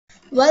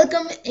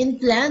Welcome in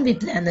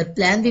Planbeplanner.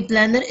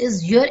 Planbeplanner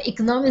is your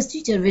economics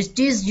teacher which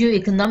teaches you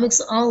economics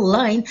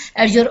online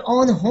at your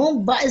own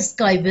home by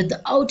Skype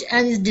without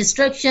any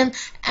distraction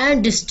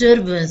and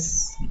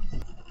disturbance.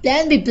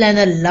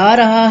 Planbeplanner ला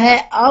रहा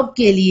है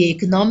आपके लिए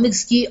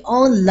economics की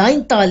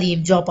online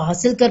तालीम जो आप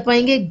हासिल कर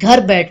पाएंगे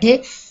घर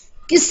बैठे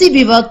किसी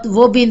भी वक्त,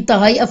 वो भी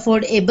इंतहाई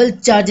अफोर्डेबल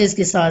चार्जेस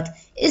के साथ।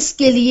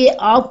 इसके लिए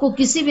आपको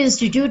किसी भी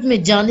इंस्टीट्यूट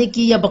में जाने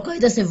की या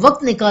बाकायदा से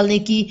वक्त निकालने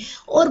की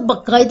और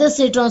बाकायदा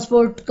से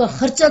ट्रांसपोर्ट का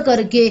खर्चा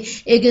करके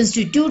एक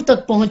इंस्टीट्यूट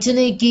तक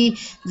पहुंचने की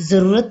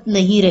ज़रूरत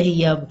नहीं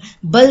रही अब,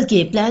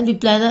 बल्कि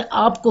प्लानर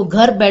आपको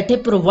घर बैठे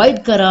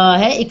प्रोवाइड कर रहा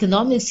है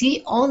इकोनॉमिक्स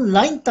की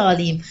ऑनलाइन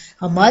तालीम।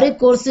 हमारे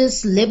कोर्सेज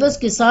सिलेबस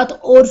के साथ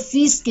और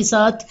फीस के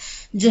साथ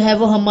जो है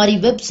वो हमारी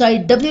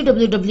वेबसाइट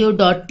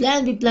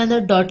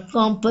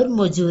www.planbeplanner.com पर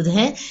मौजूद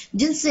हैं,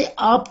 जिनसे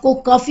आपको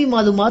काफ़ी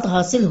मालूमात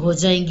हासिल हो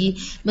जाएंगी।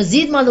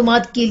 मज़ीद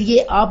मालूमात के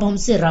लिए आप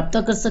हमसे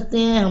रब्ता कर सकते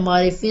हैं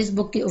हमारे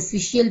फेसबुक के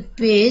official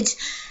page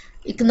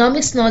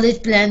economics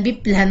knowledge plan B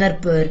planner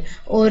पर,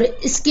 और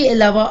इसके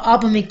अलावा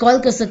आप हमें कॉल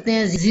कर सकते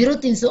हैं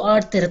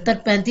 0308 73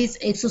 35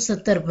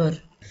 170 पर।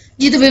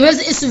 जी तो व्यूअर्स,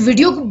 इस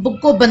वीडियो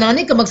को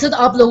बनाने का मकसद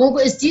आप लोगों को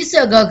इस चीज से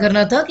आगाह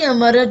करना था कि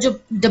हमारा जो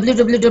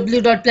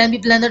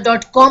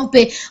www.planbeplanner.com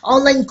पे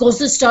ऑनलाइन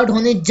कोर्सेज स्टार्ट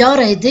होने जा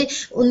रहे थे,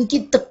 उनकी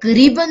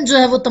तकरीबन जो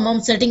है वो तमाम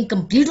सेटिंग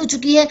कंप्लीट हो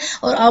चुकी है,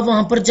 और आप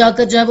वहां पर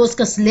जाकर जो है वो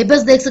उसका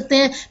सिलेबस देख सकते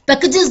हैं,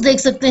 पैकेजेस देख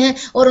सकते हैं,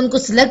 और उनको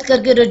सिलेक्ट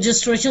करके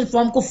रजिस्ट्रेशन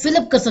फॉर्म को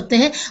फिलअप कर सकते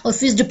हैं, और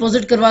फीस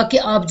डिपॉजिट करवा के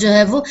आप जो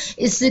है वो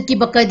इसकी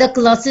बाकायदा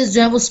क्लासेस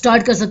जो है वो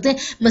स्टार्ट कर सकते हैं।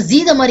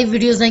 मजीद हमारी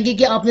वीडियोस आएंगी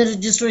कि आपने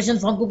रजिस्ट्रेशन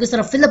फॉर्म को किस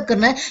तरह फिलअप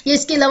करना है, या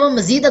इसके अलावा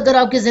मजीद अगर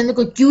आपके ज़हन में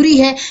कोई क्यूरी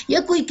है या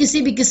कोई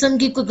किसी भी किस्म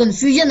की कोई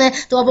कंफ्यूजन है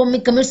तो आप हमें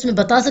कमेंट्स में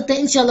बता सकते हैं।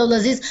 इंशाअल्लाह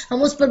अज़ीज़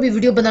हम उस पर भी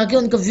वीडियो बना के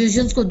उन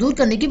कंफ्यूजन्स को दूर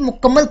करने की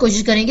मुकम्मल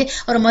कोशिश करेंगे,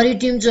 और हमारी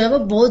टीम जो है वो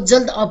बहुत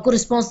जल्द आपको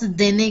रिस्पॉन्स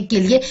देने के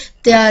लिए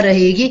तैयार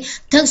रहेगी।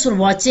 Thanks for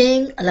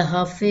watching. Allah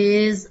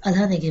Hafiz.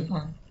 Allah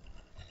निगहबान।